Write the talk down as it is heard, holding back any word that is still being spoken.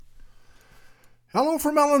Hello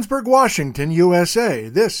from Ellensburg, Washington, USA.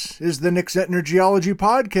 This is the Nick Zentner Geology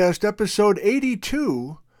Podcast, episode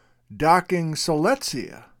 82, Docking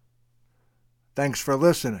Siletzia. Thanks for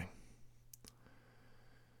listening.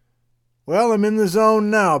 Well, I'm in the zone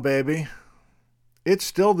now, baby. It's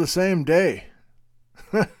still the same day.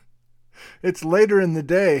 It's later in the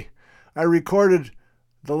day. I recorded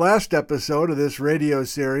the last episode of this radio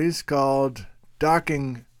series called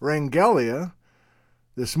Docking Rangelia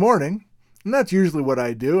this morning. And that's usually what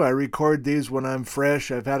I do. I record these when I'm fresh.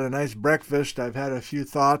 I've had a nice breakfast. I've had a few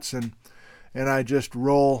thoughts, and I just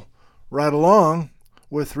roll right along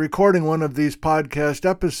with recording one of these podcast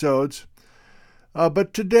episodes.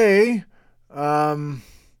 But today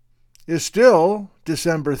is still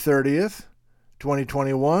December 30th,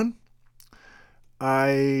 2021.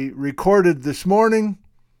 I recorded this morning.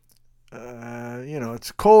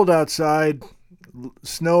 It's cold outside.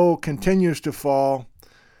 Snow continues to fall.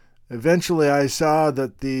 Eventually, I saw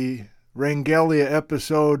that the Rangelia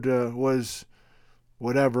episode was,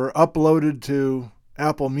 uploaded to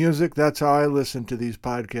Apple Music. That's how I listen to these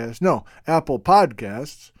podcasts. No, Apple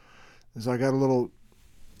Podcasts. So I got a little,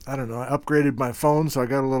 I upgraded my phone, so I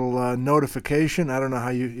got a little notification. I don't know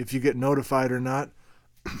if you get notified or not.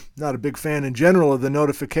 Not a big fan in general of the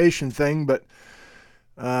notification thing, but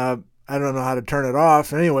I don't know how to turn it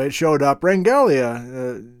off. Anyway, it showed up.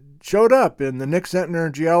 Rangelia showed up in the Nick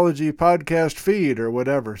Zentner Geology Podcast feed or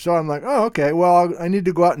whatever. So I'm like, oh, okay, well, I need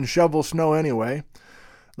to go out and shovel snow anyway.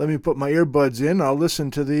 Let me put my earbuds in. I'll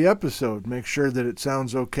listen to the episode, make sure that it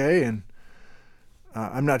sounds okay. And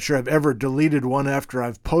I'm not sure I've ever deleted one after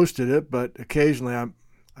I've posted it, but occasionally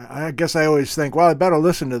I guess I always think, well, I better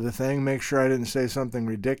listen to the thing, make sure I didn't say something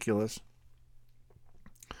ridiculous.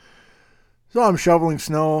 So I'm shoveling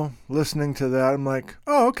snow, listening to that. I'm like,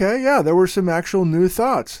 oh, okay, yeah, there were some actual new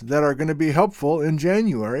thoughts that are going to be helpful in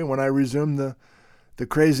January when I resume the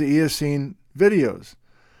Crazy Eocene videos.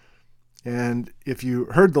 And if you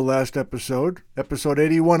heard the last episode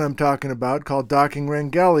 81 I'm talking about, called Docking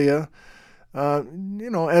Rangelia,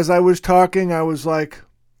 as I was talking, I was like,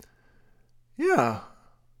 yeah,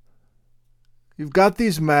 you've got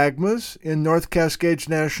these magmas in North Cascades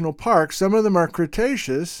National Park. Some of them are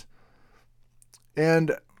Cretaceous.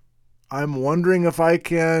 And I'm wondering if I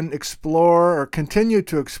can explore or continue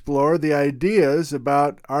to explore the ideas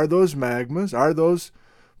about, are those magmas, are those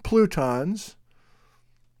plutons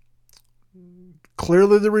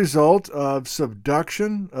clearly the result of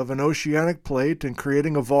subduction of an oceanic plate and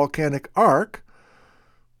creating a volcanic arc,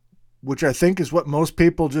 which I think is what most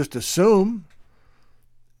people just assume.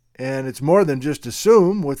 And it's more than just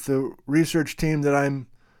assume. With the research team that I'm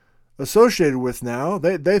associated with now,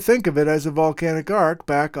 they think of it as a volcanic arc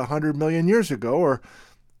back 100 million years ago, or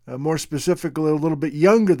more specifically a little bit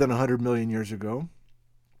younger than 100 million years ago.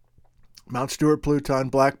 Mount Stewart Pluton,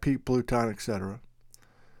 Black Peak Pluton, etc.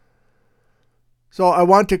 So I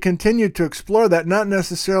want to continue to explore that, not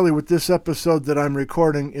necessarily with this episode that I'm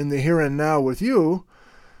recording in the here and now with you,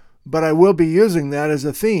 but I will be using that as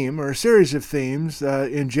a theme or a series of themes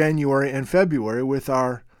in January and February with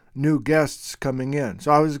our new guests coming in.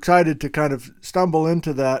 So I was excited to kind of stumble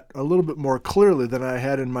into that a little bit more clearly than I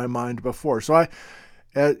had in my mind before. So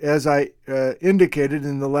as I indicated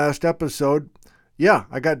in the last episode,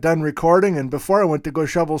 I got done recording, and before I went to go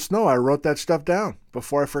shovel snow, I wrote that stuff down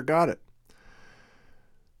before I forgot it.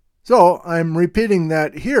 So I'm repeating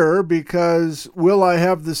that here because will I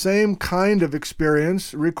have the same kind of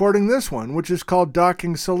experience recording this one, which is called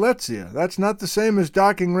Docking Siletzia? That's not the same as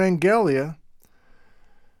Docking Rangelia.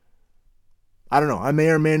 I don't know. I may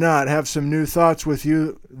or may not have some new thoughts with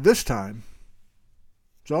you this time.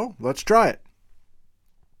 So let's try it.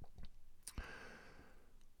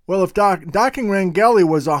 Well, if Docking Rangelia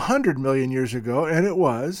was 100 million years ago, and it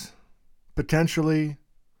was, potentially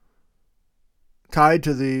tied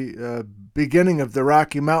to the beginning of the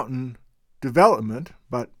Rocky Mountain development,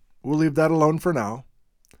 but we'll leave that alone for now.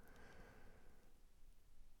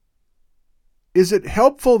 Is it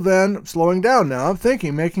helpful then, slowing down now, I'm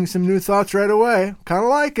thinking, making some new thoughts right away, kind of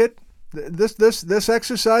like it. This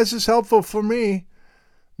exercise is helpful for me.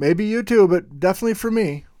 Maybe you too, but definitely for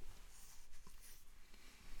me.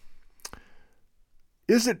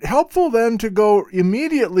 Is it helpful then to go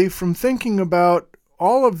immediately from thinking about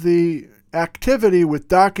all of the activity with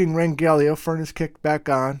Docking Rangelia, furnace kicked back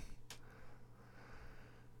on?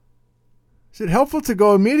 Is it helpful to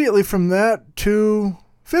go immediately from that to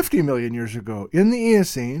 50 million years ago in the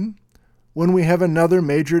Eocene, when we have another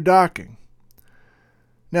major docking?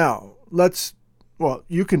 Now,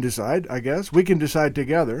 you can decide, I guess. We can decide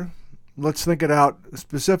together. Let's think it out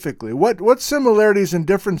specifically. What similarities and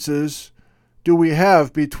differences do we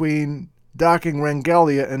have between docking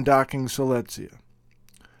Rangelia and docking Siletzia.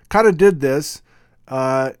 Kind of did this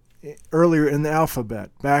earlier in the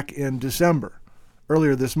alphabet, back in December.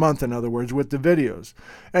 Earlier this month, in other words, with the videos.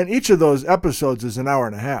 And each of those episodes is an hour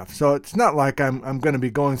and a half. So it's not like I'm going to be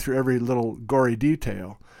going through every little gory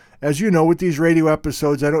detail. As you know, with these radio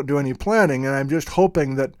episodes, I don't do any planning, and I'm just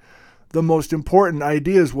hoping that the most important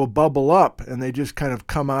ideas will bubble up and they just kind of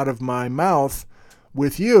come out of my mouth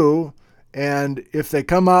with you. And if they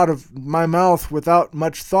come out of my mouth without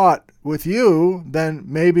much thought with you, then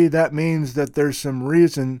maybe that means that there's some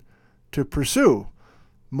reason to pursue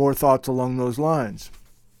more thoughts along those lines.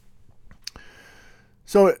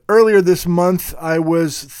 So earlier this month, I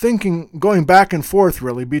was thinking, going back and forth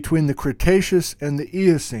really, between the Cretaceous and the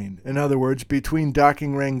Eocene. In other words, between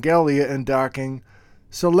docking Rangelia and docking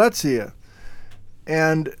Siletzia.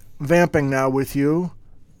 And vamping now with you,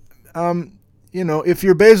 if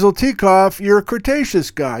you're Basil Teacoff, you're a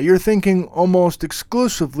Cretaceous guy. You're thinking almost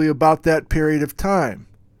exclusively about that period of time.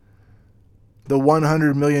 The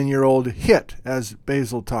 100 million year old hit, as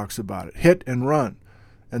Basil talks about it. Hit and run.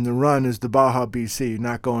 And the run is the Baja BC,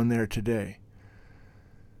 not going there today.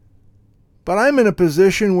 But I'm in a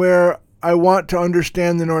position where I want to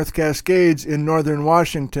understand the North Cascades in northern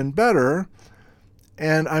Washington better,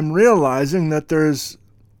 and I'm realizing that there's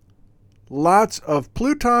lots of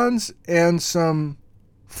plutons and some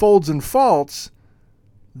folds and faults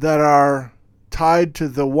that are tied to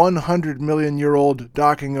the 100 million year old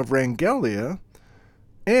docking of Rangelia,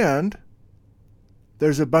 and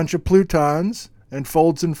there's a bunch of plutons and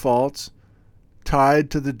folds and faults tied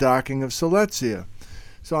to the docking of Siletzia.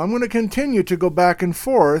 So I'm going to continue to go back and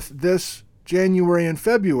forth this January and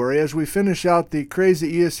February as we finish out the Crazy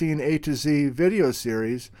Eocene A to Z video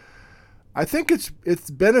series. I think it's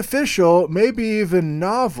beneficial, maybe even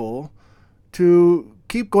novel, to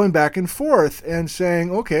keep going back and forth and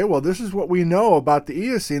saying, okay, well, this is what we know about the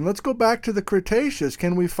Eocene. Let's go back to the Cretaceous.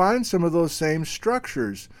 Can we find some of those same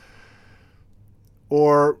structures?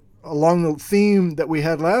 Or along the theme that we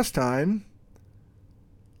had last time,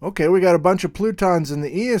 okay, we got a bunch of plutons in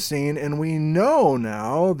the Eocene, and we know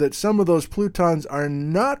now that some of those plutons are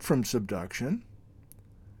not from subduction.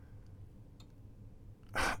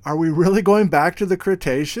 Are we really going back to the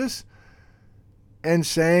Cretaceous and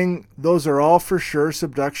saying those are all for sure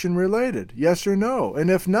subduction related? Yes or no?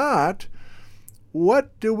 And if not,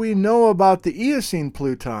 what do we know about the Eocene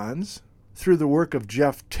plutons through the work of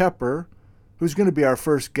Jeff Tepper, who's going to be our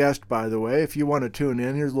first guest, by the way? If you want to tune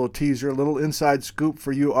in, here's a little teaser, a little inside scoop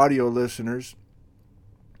for you audio listeners.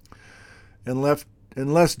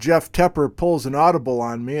 Unless Jeff Tepper pulls an audible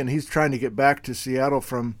on me, and he's trying to get back to Seattle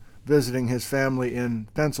from visiting his family in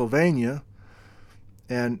Pennsylvania.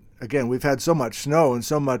 And again, we've had so much snow and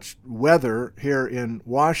so much weather here in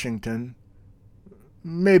Washington,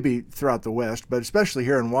 maybe throughout the West, but especially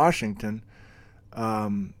here in Washington.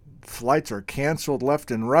 Flights are canceled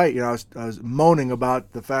left and right. I was moaning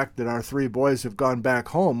about the fact that our three boys have gone back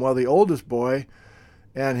home. Well, the oldest boy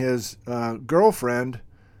and his girlfriend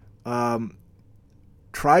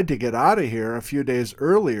tried to get out of here a few days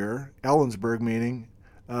earlier, Ellensburg meaning,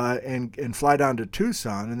 and fly down to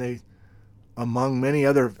Tucson. And they, among many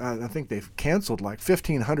other, I think they've canceled like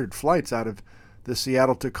 1,500 flights out of the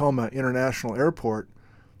Seattle-Tacoma International Airport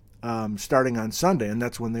starting on Sunday, and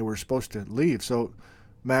that's when they were supposed to leave. So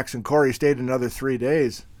Max and Corey stayed another 3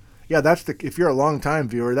 days. Yeah, if you're a long-time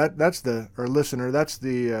viewer, or listener, that's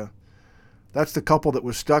the couple that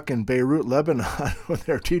was stuck in Beirut, Lebanon when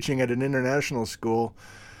they were teaching at an international school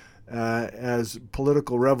as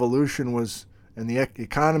political revolution was, and the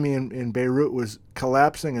economy in Beirut was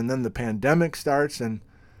collapsing, and then the pandemic starts, and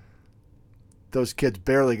those kids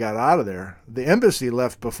barely got out of there. The embassy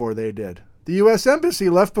left before they did. The U.S. Embassy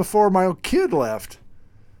left before my kid left.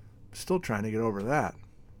 Still trying to get over that.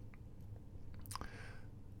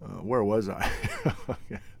 Where was I?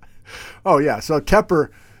 Oh, yeah. So Tepper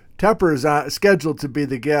is scheduled to be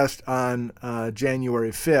the guest on January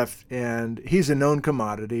 5th, and he's a known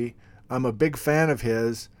commodity. I'm a big fan of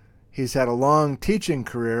his. He's had a long teaching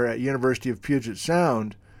career at University of Puget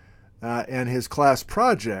Sound, and his class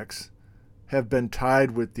projects have been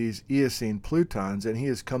tied with these Eocene plutons, and he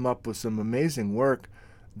has come up with some amazing work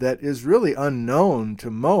that is really unknown to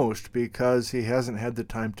most because he hasn't had the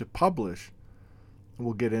time to publish.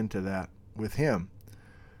 We'll get into that with him.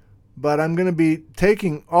 But I'm going to be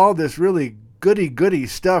taking all this really goody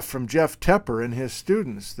stuff from Jeff Tepper and his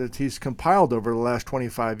students that he's compiled over the last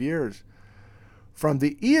 25 years from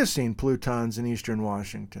the Eocene plutons in eastern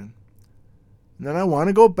Washington. And then I want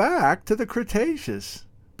to go back to the Cretaceous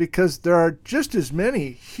because there are just as many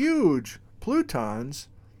huge plutons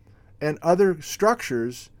and other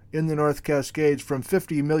structures in the North Cascades from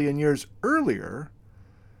 50 million years earlier.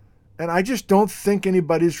 And I just don't think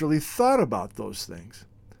anybody's really thought about those things.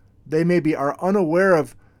 They maybe are unaware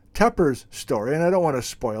of Tepper's story, and I don't want to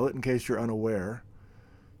spoil it in case you're unaware.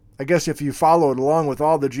 I guess if you followed along with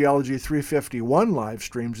all the Geology 351 live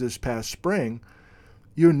streams this past spring,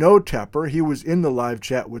 you know Tepper. He was in the live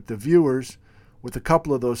chat with the viewers with a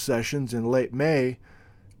couple of those sessions in late May.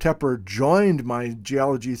 Tepper joined my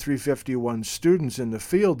Geology 351 students in the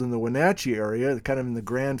field in the Wenatchee area, kind of in the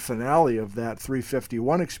grand finale of that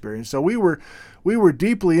 351 experience. So we were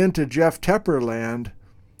deeply into Jeff Tepper land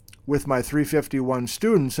with my 351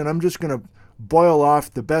 students, and I'm just going to boil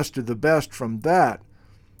off the best of the best from that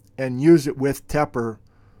and use it with Tepper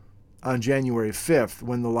on January 5th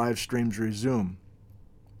when the live streams resume.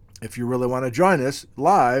 If you really want to join us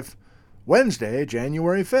live, Wednesday,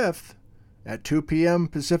 January 5th, at 2 p.m.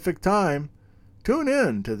 Pacific Time, tune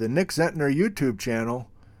in to the Nick Zentner YouTube channel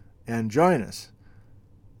and join us.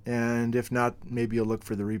 And if not, maybe you'll look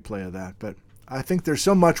for the replay of that. But I think there's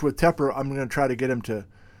so much with Tepper, I'm going to try to get him to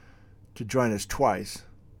join us twice,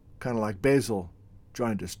 kind of like Basil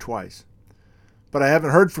joined us twice. But I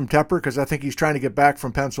haven't heard from Tepper because I think he's trying to get back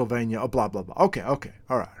from Pennsylvania. Oh, blah, blah, blah. Okay,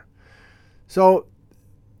 all right. So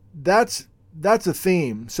that's a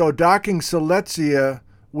theme. So docking Siletzia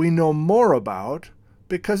we know more about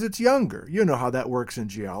because it's younger. You know how that works in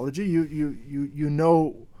geology. You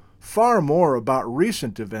know far more about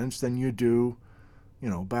recent events than you do,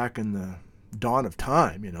 back in the dawn of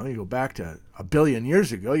time. You go back to 1 billion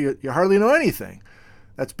years ago, you hardly know anything.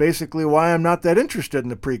 That's basically why I'm not that interested in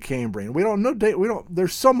the Precambrian. We don't know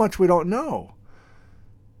there's so much we don't know.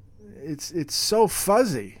 It's so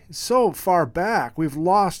fuzzy, so far back. We've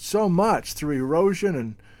lost so much through erosion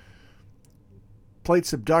and plate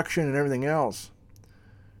subduction and everything else.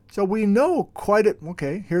 So we know quite a...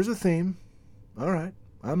 Okay, here's a theme. All right,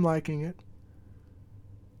 I'm liking it.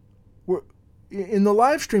 In the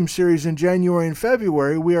live stream series in January and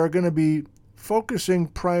February, we are going to be focusing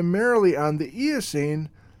primarily on the Eocene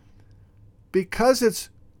because it's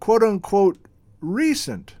quote-unquote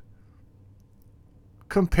recent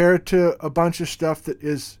compared to a bunch of stuff that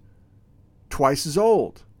is twice as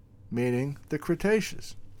old, meaning the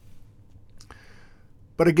Cretaceous.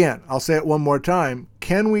 But again, I'll say it one more time.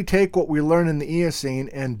 Can we take what we learn in the Eocene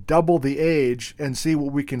and double the age and see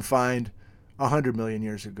what we can find 100 million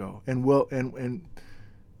years ago? And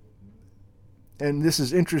this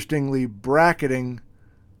is interestingly bracketing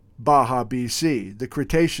Baja BC. The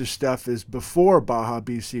Cretaceous stuff is before Baja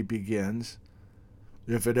BC begins,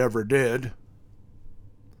 if it ever did.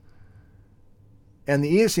 And the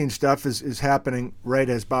Eocene stuff is happening right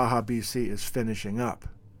as Baja BC is finishing up.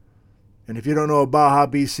 And if you don't know what Baja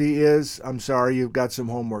BC is, I'm sorry, you've got some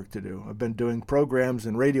homework to do. I've been doing programs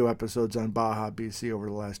and radio episodes on Baja BC over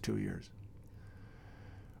the last 2 years.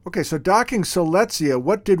 Okay, so docking Siletzia,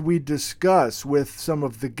 what did we discuss with some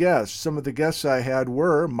of the guests? Some of the guests I had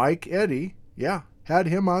were Mike Eddy, had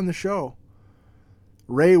him on the show.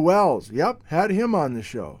 Ray Wells, had him on the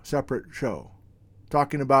show, separate show,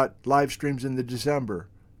 talking about live streams in the December,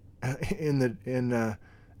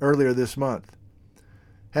 earlier this month.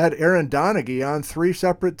 Had Erin Donaghy on 3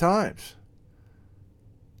 separate times.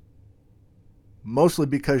 Mostly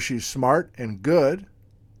because she's smart and good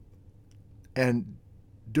and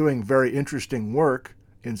doing very interesting work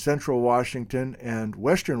in Central Washington and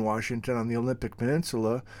Western Washington on the Olympic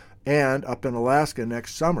Peninsula and up in Alaska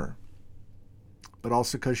next summer. But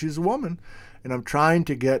also because she's a woman, and I'm trying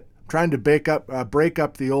to break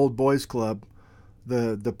up the old boys club,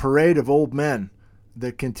 the parade of old men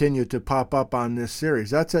that continue to pop up on this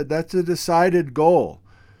series. That's a decided goal.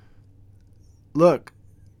 Look,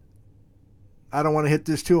 I don't want to hit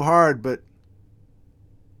this too hard, but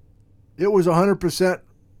it was 100%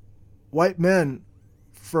 white men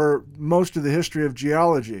for most of the history of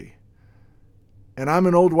geology. And I'm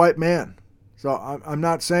an old white man, so I'm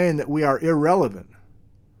not saying that we are irrelevant.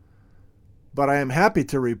 But I am happy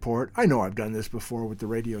to report, I know I've done this before with the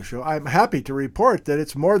radio show, I'm happy to report that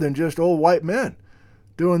it's more than just old white men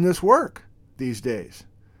doing this work these days.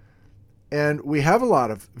 And we have a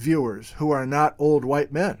lot of viewers who are not old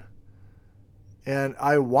white men. And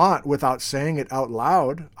I want, without saying it out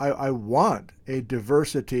loud, I want a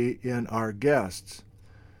diversity in our guests.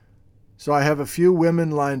 So I have a few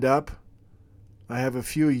women lined up. I have a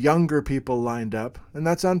few younger people lined up, and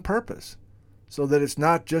that's on purpose. So that it's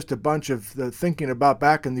not just a bunch of the thinking about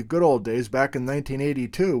back in the good old days, back in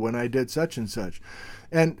 1982 when I did such and such.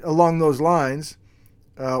 And along those lines,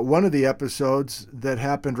 one of the episodes that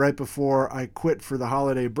happened right before I quit for the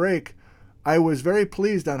holiday break, I was very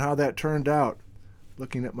pleased on how that turned out.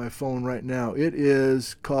 looking at my phone right now. It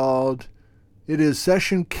is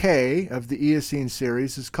Session K of the Eocene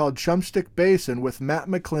series. It's called Chumstick Basin with Matt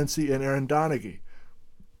McClincy and Aaron Donaghy.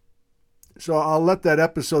 So I'll let that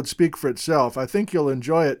episode speak for itself. I think you'll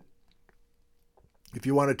enjoy it if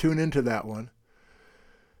you want to tune into that one.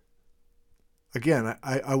 Again,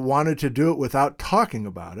 I wanted to do it without talking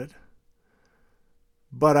about it,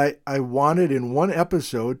 but I wanted in one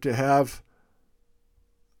episode to have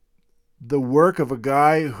the work of a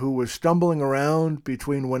guy who was stumbling around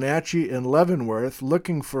between Wenatchee and Leavenworth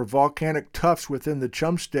looking for volcanic tuffs within the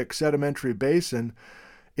Chumstick Sedimentary Basin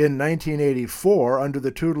in 1984 under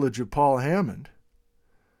the tutelage of Paul Hammond.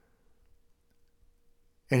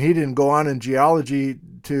 And he didn't go on in geology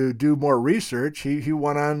to do more research. He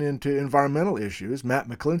went on into environmental issues. Matt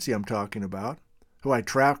McClincy I'm talking about, who I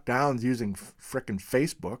tracked down using frickin'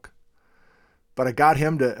 Facebook. But I got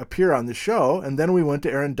him to appear on the show, and then we went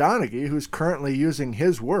to Aaron Donaghy, who's currently using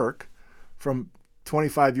his work from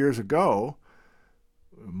 25 years ago,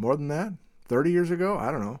 more than that, 30 years ago, I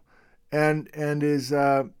don't know, and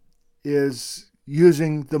is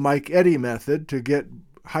using the Mike Eddy method to get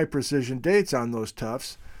high precision dates on those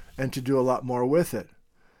tuffs and to do a lot more with it.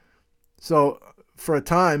 So for a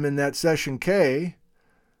time in that Session K,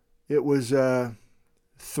 it was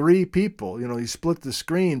 3 people. You know, he split the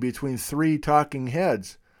screen between 3 talking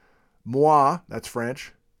heads. Moi, that's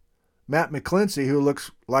French. Matt McClincy, who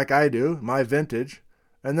looks like I do, my vintage.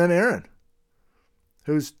 And then Aaron,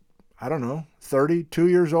 who's, I don't know, 32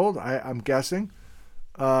 years old, I'm guessing.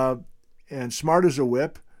 And smart as a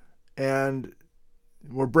whip. And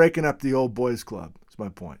we're breaking up the old boys club, is my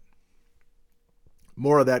point.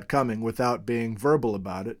 More of that coming without being verbal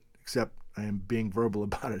about it, except I am being verbal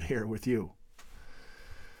about it here with you.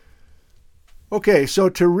 Okay, so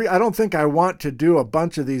I don't think I want to do a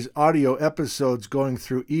bunch of these audio episodes going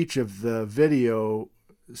through each of the video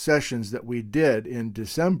sessions that we did in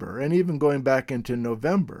December and even going back into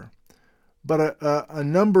November. But a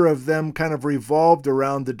number of them kind of revolved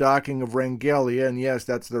around the docking of Rangelia, and yes,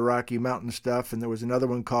 that's the Rocky Mountain stuff. And there was another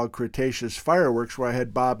one called Cretaceous Fireworks where I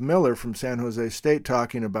had Bob Miller from San Jose State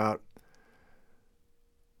talking about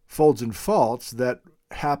folds and faults that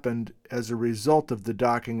happened as a result of the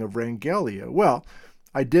docking of Rangelia. Well,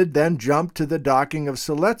 I did then jump to the docking of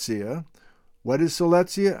Siletzia. What is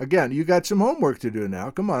Siletzia? Again, you got some homework to do now.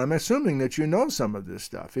 Come on, I'm assuming that you know some of this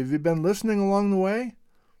stuff. Have you been listening along the way?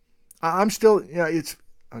 I'm still, it's,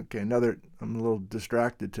 okay, I'm a little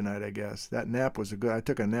distracted tonight, I guess. That nap was I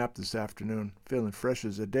took a nap this afternoon, feeling fresh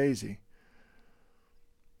as a daisy.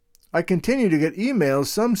 I continue to get emails,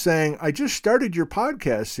 some saying, I just started your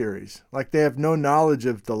podcast series. Like they have no knowledge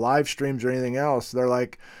of the live streams or anything else. They're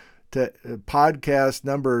like, to podcast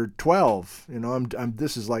number 12.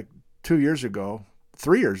 This is like 2 years ago,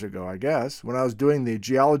 3 years ago, I guess, when I was doing the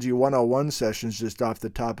Geology 101 sessions just off the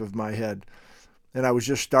top of my head. And I was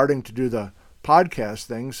just starting to do the podcast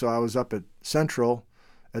thing. So I was up at Central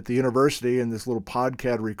at the university in this little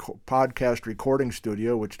podcast recording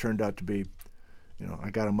studio, which turned out to be,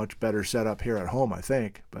 I got a much better setup here at home, I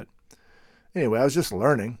think. But anyway, I was just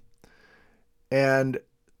learning. And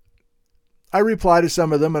I reply to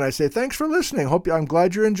some of them and I say, thanks for listening. I'm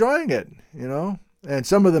glad you're enjoying it, And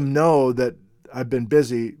some of them know that I've been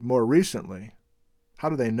busy more recently. How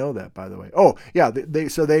do they know that, by the way? Oh, yeah,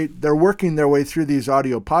 they're working their way through these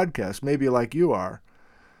audio podcasts, maybe like you are,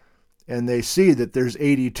 and they see that there's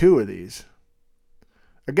 82 of these.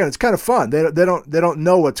 Again, it's kind of fun. They don't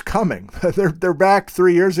know what's coming. They're back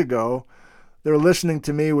 3 years ago. They're listening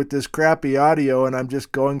to me with this crappy audio, and I'm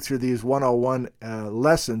just going through these 101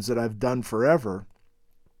 lessons that I've done forever.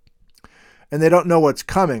 And they don't know what's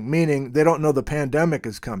coming, meaning they don't know the pandemic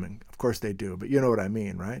is coming. Of course they do, but you know what I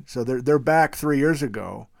mean, right? So they're back 3 years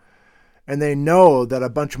ago, and they know that a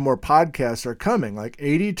bunch more podcasts are coming, like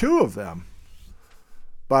 82 of them.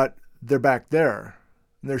 But they're back there,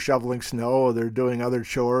 and they're shoveling snow, they're doing other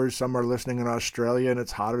chores. Some are listening in Australia, and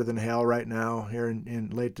it's hotter than hell right now here in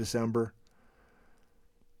late December.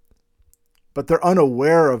 But they're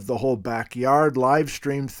unaware of the whole backyard live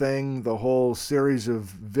stream thing, the whole series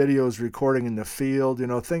of videos recording in the field.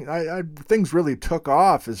 Things really took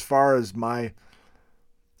off as far as my,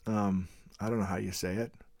 I don't know how you say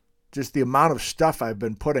it, just the amount of stuff I've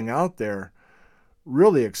been putting out there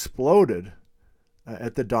really exploded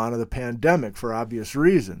at the dawn of the pandemic for obvious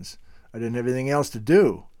reasons. I didn't have anything else to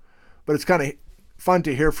do. But it's kind of fun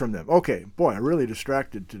to hear from them. Okay, boy, I'm really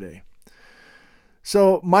distracted today.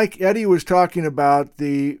 So Mike Eddy was talking about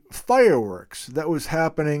the fireworks that was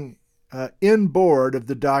happening inboard of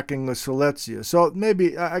the docking of Siletzia. So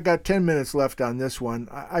maybe I got 10 minutes left on this one.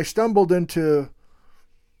 I stumbled into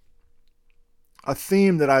a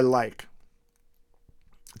theme that I like.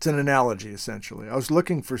 It's an analogy, essentially. I was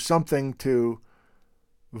looking for something to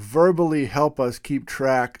verbally help us keep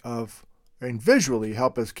track of, and visually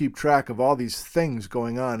help us keep track of all these things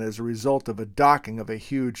going on as a result of a docking of a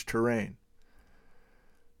huge terrain.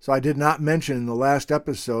 So I did not mention in the last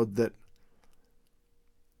episode that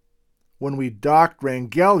when we docked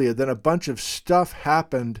Rangelia, then a bunch of stuff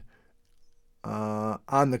happened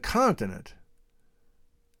on the continent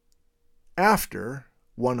after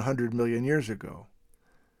 100 million years ago.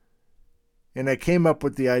 And I came up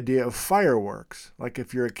with the idea of fireworks. Like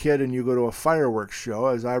if you're a kid and you go to a fireworks show,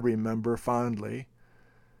 as I remember fondly,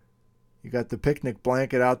 you got the picnic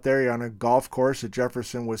blanket out there, you're on a golf course at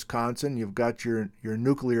Jefferson, Wisconsin, you've got your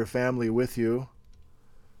nuclear family with you.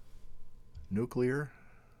 Nuclear?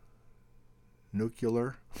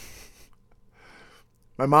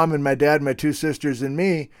 My mom and my dad, my two sisters and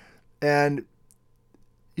me, and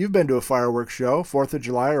you've been to a fireworks show, 4th of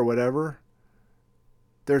July or whatever.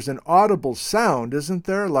 There's an audible sound, isn't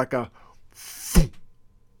there? Like a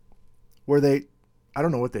where they, I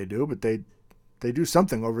don't know what they do, but they do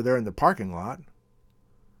something over there in the parking lot.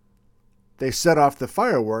 They set off the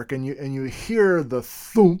firework and you hear the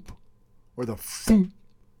thump or the thump.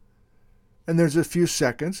 And there's a few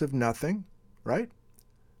seconds of nothing, right?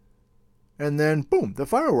 And then boom, the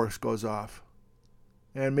fireworks goes off.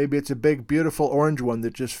 And maybe it's a big beautiful orange one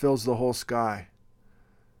that just fills the whole sky.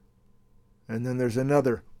 And then there's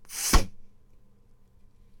another.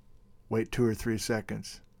 Wait 2 or 3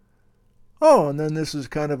 seconds. Oh, and then this is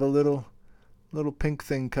kind of a little pink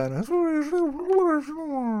thing kind of.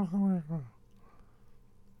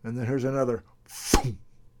 And then here's another.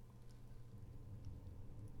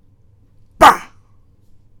 Bah!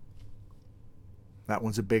 That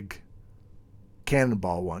one's a big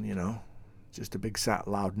cannonball one, you know. Just a big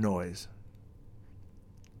loud noise.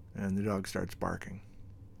 And the dog starts barking.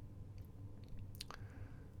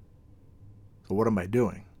 So what am I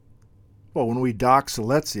doing? Well, when we dock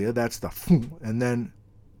Siletzia, that's the and then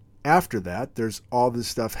after that, there's all this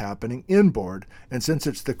stuff happening inboard. And since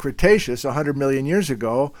it's the Cretaceous 100 million years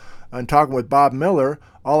ago, and talking with Bob Miller,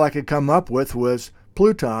 all I could come up with was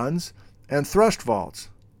plutons and thrust faults.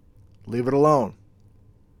 Leave it alone.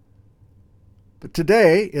 But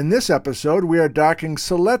today, in this episode, we are docking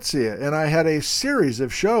Siletzia, and I had a series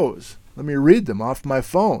of shows. Let me read them off my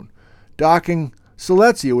phone. Docking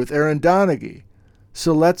Siletzia with Aaron Donaghy.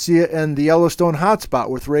 Siletzia and the Yellowstone Hotspot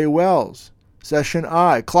with Ray Wells. Session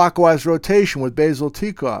I, Clockwise Rotation with Basil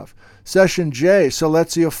Tikoff. Session J,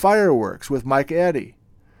 Siletzia Fireworks with Mike Eddy.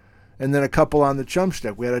 And then a couple on the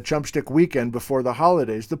Chumpstick. We had a Chumpstick weekend before the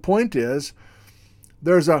holidays. The point is,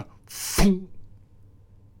 there's a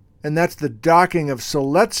and that's the docking of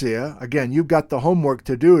Siletzia. Again, you've got the homework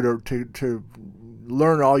to do to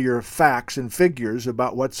learn all your facts and figures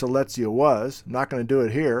about what Siletzia was. I'm not going to do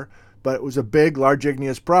it here, but it was a big, large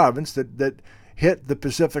igneous province that hit the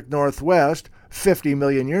Pacific Northwest 50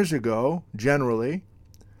 million years ago, generally.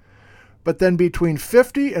 But then between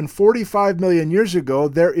 50 and 45 million years ago,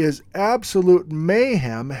 there is absolute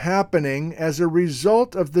mayhem happening as a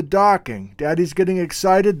result of the docking. Daddy's getting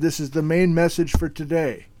excited. This is the main message for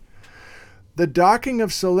today. The docking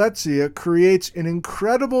of Siletzia creates an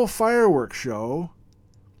incredible fireworks show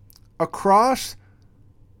across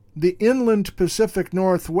the inland Pacific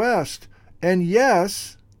Northwest. And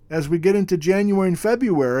yes, as we get into January and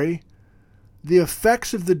February, the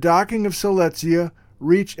effects of the docking of Siletzia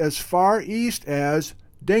reach as far east as,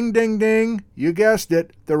 ding, ding, ding, you guessed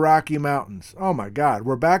it, the Rocky Mountains. Oh my God,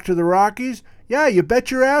 we're back to the Rockies? Yeah, you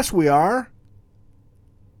bet your ass we are.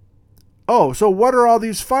 Oh, so what are all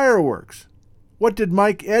these fireworks? What did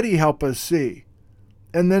Mike Eddy help us see?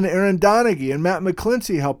 And then Aaron Donaghy and Matt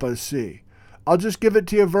McClincy help us see. I'll just give it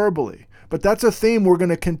to you verbally. But that's a theme we're going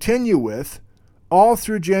to continue with all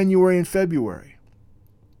through January and February.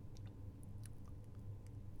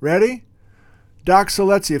 Ready? Doc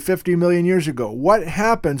Siletzia 50 million years ago. What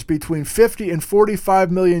happens between 50 and 45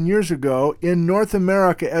 million years ago in North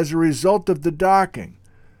America as a result of the docking?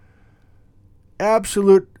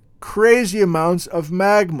 Absolute crazy amounts of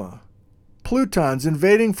magma. Plutons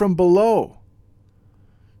invading from below,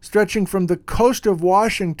 stretching from the coast of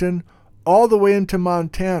Washington all the way into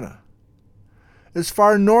Montana. As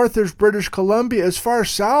far north as British Columbia, as far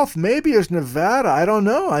south maybe as Nevada. I don't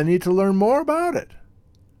know. I need to learn more about it.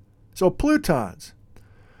 So plutons,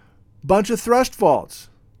 bunch of thrust faults,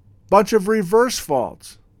 bunch of reverse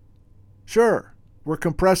faults. Sure, we're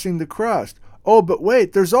compressing the crust. Oh, but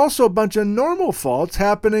wait, there's also a bunch of normal faults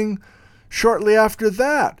happening shortly after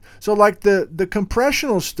that. So like the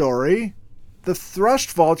compressional story, the thrust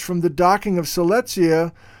faults from the docking of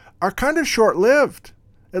Siletzia are kind of short-lived,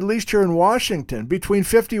 at least here in Washington. Between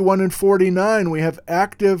 51 and 49, we have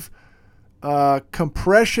active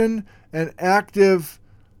compression and active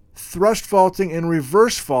thrust faulting and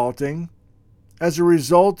reverse faulting as a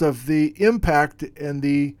result of the impact and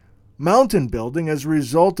the mountain building as a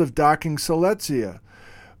result of docking Siletzia.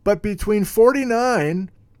 But between 49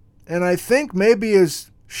 and I think maybe as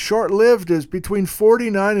short-lived as between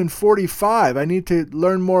 49 and 45, I need to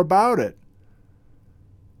learn more about it.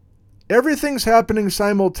 Everything's happening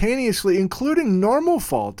simultaneously, including normal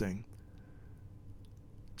faulting.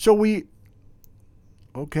 So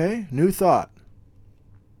okay, new thought.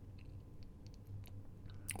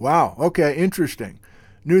 Wow, okay, interesting.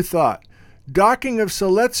 New thought. Docking of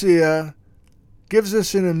Siletzia gives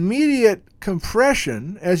us an immediate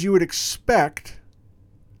compression, as you would expect,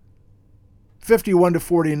 51 to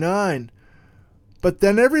 49, but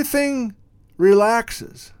then everything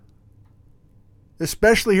relaxes,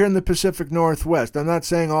 especially here in the Pacific Northwest. I'm not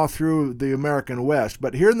saying all through the American West,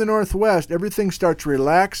 but here in the Northwest, everything starts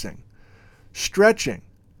relaxing, stretching.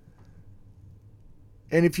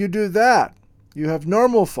 And if you do that, you have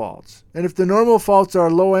normal faults. And if the normal faults are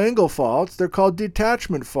low-angle faults, they're called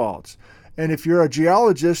detachment faults. And if you're a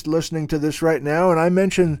geologist listening to this right now and I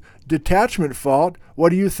mention detachment fault, what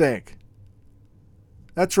do you think?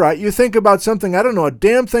 That's right. You think about something I don't know a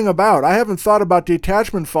damn thing about. I haven't thought about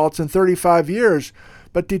detachment faults in 35 years,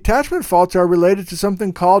 but detachment faults are related to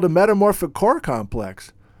something called a metamorphic core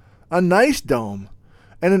complex, a gneiss dome,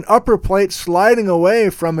 and an upper plate sliding away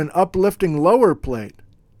from an uplifting lower plate.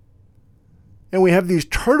 And we have these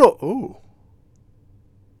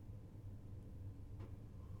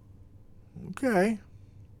Okay.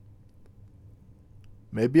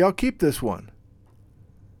 Maybe I'll keep this one.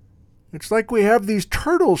 It's like we have these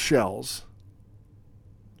turtle shells.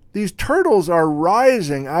 These turtles are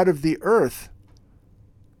rising out of the earth.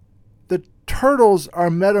 The turtles are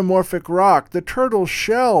metamorphic rock. The turtle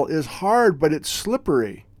shell is hard, but it's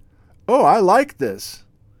slippery. Oh, I like this.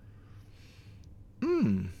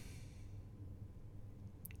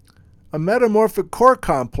 A metamorphic core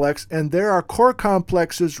complex, and there are core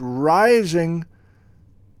complexes rising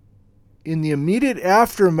in the immediate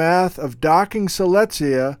aftermath of docking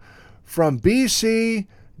Siletzia from BC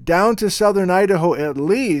down to southern Idaho, at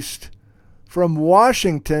least, from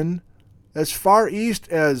Washington as far east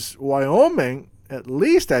as Wyoming, at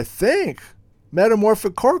least, I think,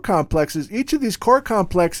 metamorphic core complexes. Each of these core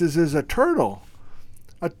complexes is a turtle,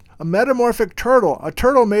 a metamorphic turtle, a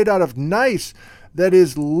turtle made out of gneiss that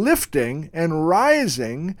is lifting and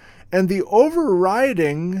rising, and the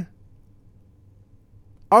overriding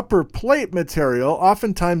upper plate material,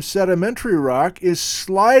 oftentimes sedimentary rock, is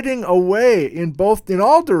sliding away in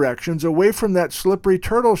all directions away from that slippery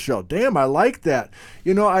turtle shell. Damn, I like that.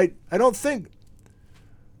 I don't think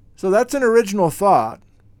so. That's an original thought,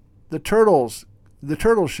 the turtle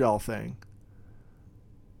shell thing.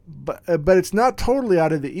 But it's not totally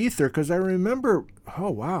out of the ether, because I remember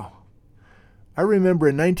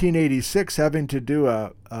in 1986 having to do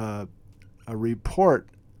a report.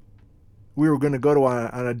 We were going to go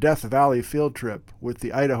on a Death Valley field trip with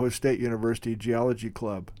the Idaho State University Geology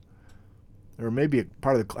Club. Or maybe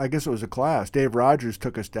I guess it was a class. Dave Rogers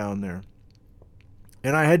took us down there.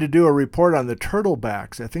 And I had to do a report on the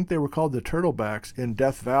turtlebacks. I think they were called the turtlebacks in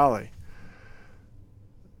Death Valley.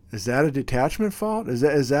 Is that a detachment fault? Is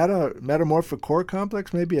that a metamorphic core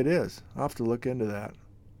complex? Maybe it is. I'll have to look into that.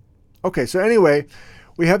 Okay, so anyway,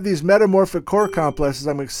 we have these metamorphic core complexes.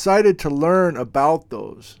 I'm excited to learn about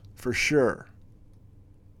those for sure.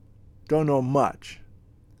 Don't know much.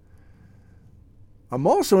 I'm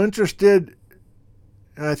also interested,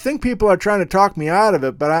 and I think people are trying to talk me out of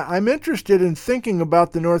it, but I'm interested in thinking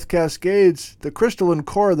about the North Cascades, the crystalline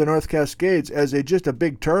core of the North Cascades, as just a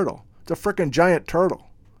big turtle. It's a frickin' giant turtle.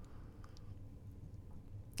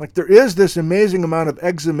 Like, there is this amazing amount of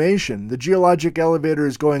exhumation. The geologic elevator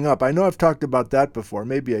is going up. I know I've talked about that before,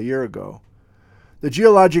 maybe a year ago. The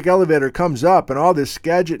geologic elevator comes up, and all this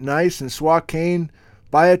Skagit gneiss and Swakane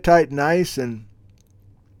biotite gneiss and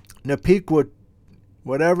Napequa,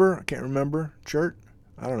 whatever, I can't remember, chert,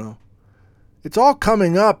 I don't know. It's all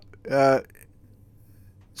coming up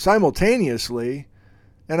simultaneously,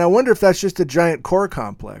 and I wonder if that's just a giant core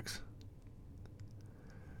complex.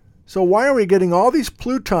 So why are we getting all these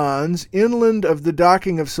plutons inland of the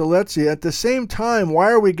docking of Siletzia? At the same time,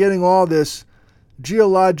 why are we getting all this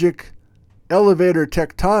geologic elevator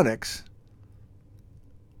tectonics,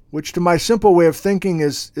 which to my simple way of thinking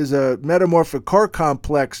is a metamorphic core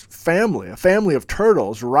complex family, a family of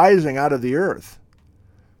turtles rising out of the earth,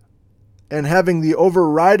 and having the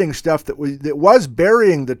overriding stuff that was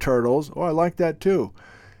burying the turtles, I like that too,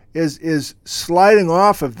 is sliding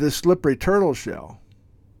off of this slippery turtle shell.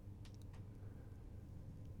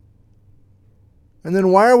 And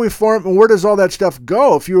then why are we forming, where does all that stuff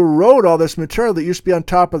go? If you erode all this material that used to be on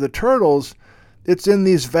top of the turtles, it's in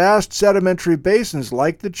these vast sedimentary basins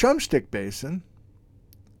like the Chumstick Basin.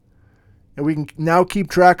 And we can now keep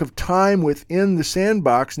track of time within the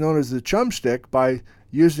sandbox known as the Chumstick by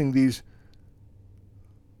using these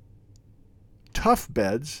tuff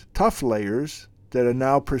beds, tuff layers that are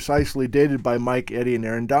now precisely dated by Mike, Eddie, and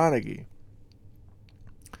Aaron Donaghy.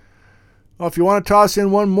 Well, if you want to toss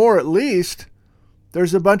in one more at least,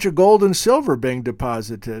 there's a bunch of gold and silver being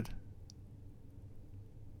deposited.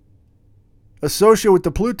 Associated with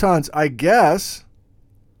the plutons, I guess.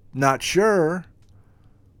 Not sure.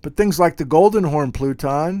 But things like the golden horn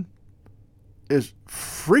pluton is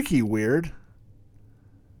freaky weird.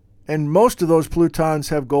 And most of those plutons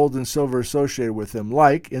have gold and silver associated with them,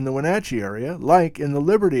 like in the Wenatchee area, like in the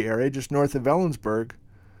Liberty area just north of Ellensburg.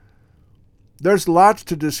 There's lots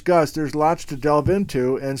to discuss. There's lots to delve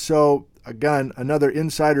into. And so, again, another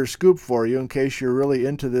insider scoop for you in case you're really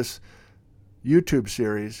into this YouTube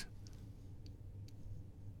series.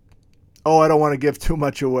 Oh, I don't want to give too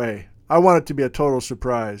much away. I want it to be a total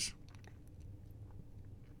surprise.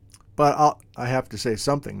 But I have to say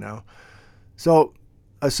something now. So,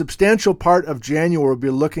 a substantial part of January will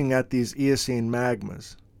be looking at these Eocene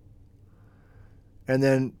magmas. And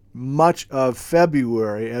then much of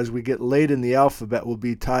February, as we get late in the alphabet, will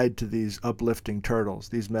be tied to these uplifting turtles,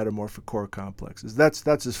 these metamorphic core complexes. That's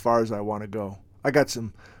as far as I want to go. I got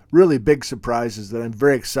some really big surprises that I'm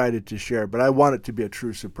very excited to share, but I want it to be a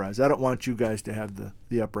true surprise. I don't want you guys to have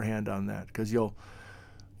the upper hand on that, because you'll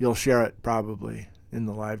share it probably in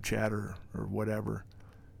the live chat or whatever.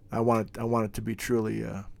 I want it to be truly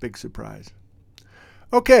a big surprise.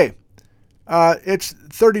 Okay, it's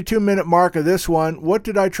 32-minute mark of this one. What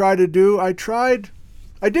did I try to do? I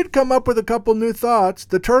did come up with a couple new thoughts.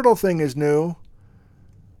 The turtle thing is new.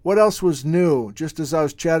 What else was new, just as I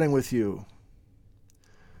was chatting with you?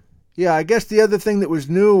 Yeah, I guess the other thing that was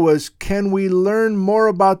new was, can we learn more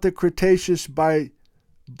about the Cretaceous by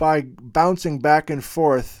bouncing back and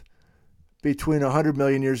forth between 100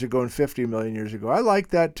 million years ago and 50 million years ago? I like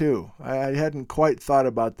that too. I hadn't quite thought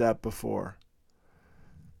about that before.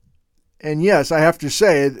 And yes, I have to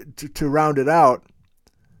say, to round it out,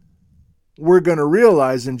 we're going to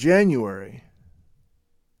realize in January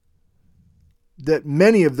that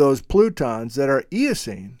many of those plutons that are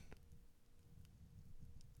Eocene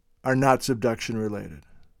are not subduction related.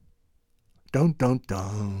 Dun, dun,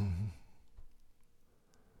 dun.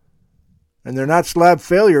 And they're not slab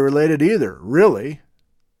failure related either, really.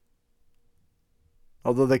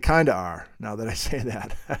 Although they kind of are, now that I say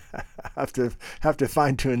that. I have to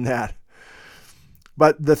fine-tune that.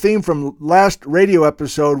 But the theme from last radio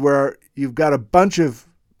episode, where you've got a bunch of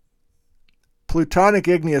plutonic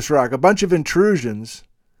igneous rock, a bunch of intrusions,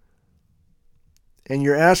 and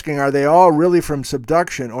you're asking, are they all really from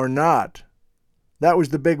subduction or not? That was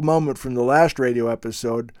the big moment from the last radio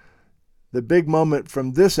episode. The big moment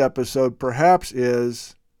from this episode perhaps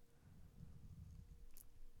is,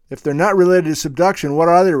 if they're not related to subduction, what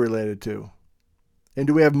are they related to? And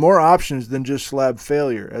do we have more options than just slab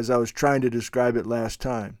failure, as I was trying to describe it last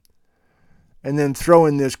time? And then throw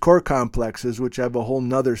in these core complexes, which have a whole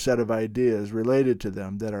nother set of ideas related to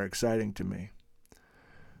them that are exciting to me.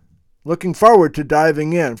 Looking forward to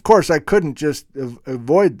diving in. Of course, I couldn't just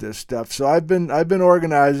avoid this stuff, so I've been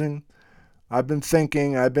organizing, I've been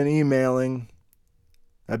thinking, I've been emailing,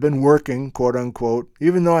 I've been working, quote unquote.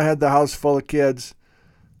 Even though I had the house full of kids,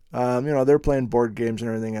 they're playing board games and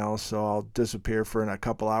everything else, so I'll disappear for a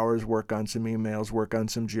couple hours, work on some emails, work on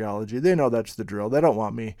some geology. They know that's the drill. They don't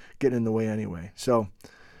want me getting in the way anyway. So,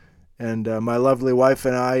 and my lovely wife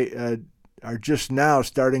and I are just now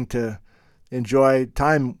starting to enjoy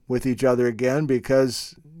time with each other again,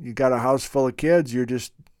 because you got a house full of kids. You're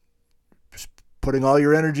just putting all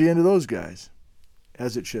your energy into those guys,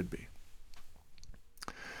 as it should be.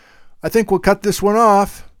 I think we'll cut this one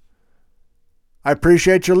off. I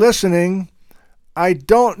appreciate you listening. I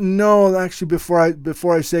don't know, actually, before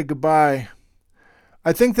I say goodbye,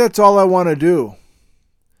 I think that's all I want to do.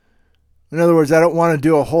 In other words, I don't want to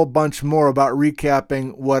do a whole bunch more about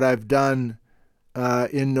recapping what I've done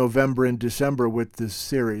in November and December with this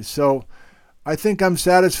series. So I think I'm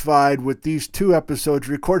satisfied with these 2 episodes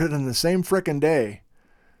recorded on the same frickin' day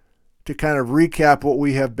to kind of recap what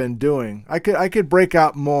we have been doing. I could break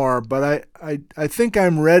out more, but I think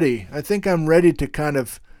I'm ready. I think I'm ready to kind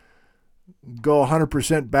of go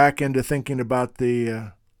 100% back into thinking about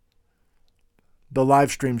the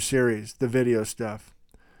live stream series, the video stuff.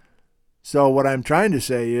 So what I'm trying to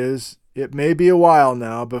say is it may be a while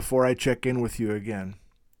now before I check in with you again.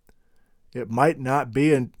 It might not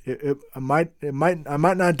be, and I might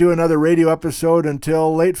not do another radio episode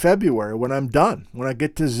until late February when I'm done, when I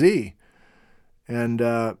get to Z, and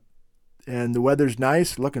the weather's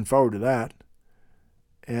nice. Looking forward to that,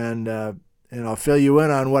 and I'll fill you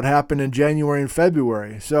in on what happened in January and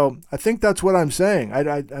February. So I think that's what I'm saying.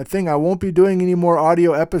 I think I won't be doing any more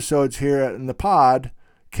audio episodes here in the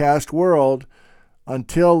podcast world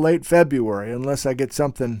until late February, unless I get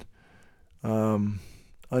something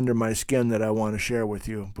under my skin that I want to share with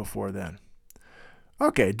you before then.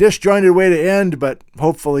 Okay, disjointed way to end, but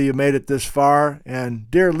hopefully you made it this far. And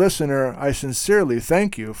dear listener, I sincerely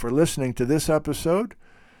thank you for listening to this episode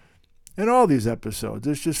and all these episodes.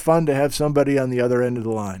 It's just fun to have somebody on the other end of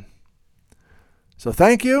the line. So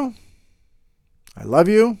thank you. I love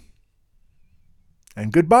you.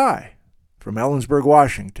 And goodbye from Ellensburg,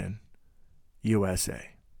 Washington, USA.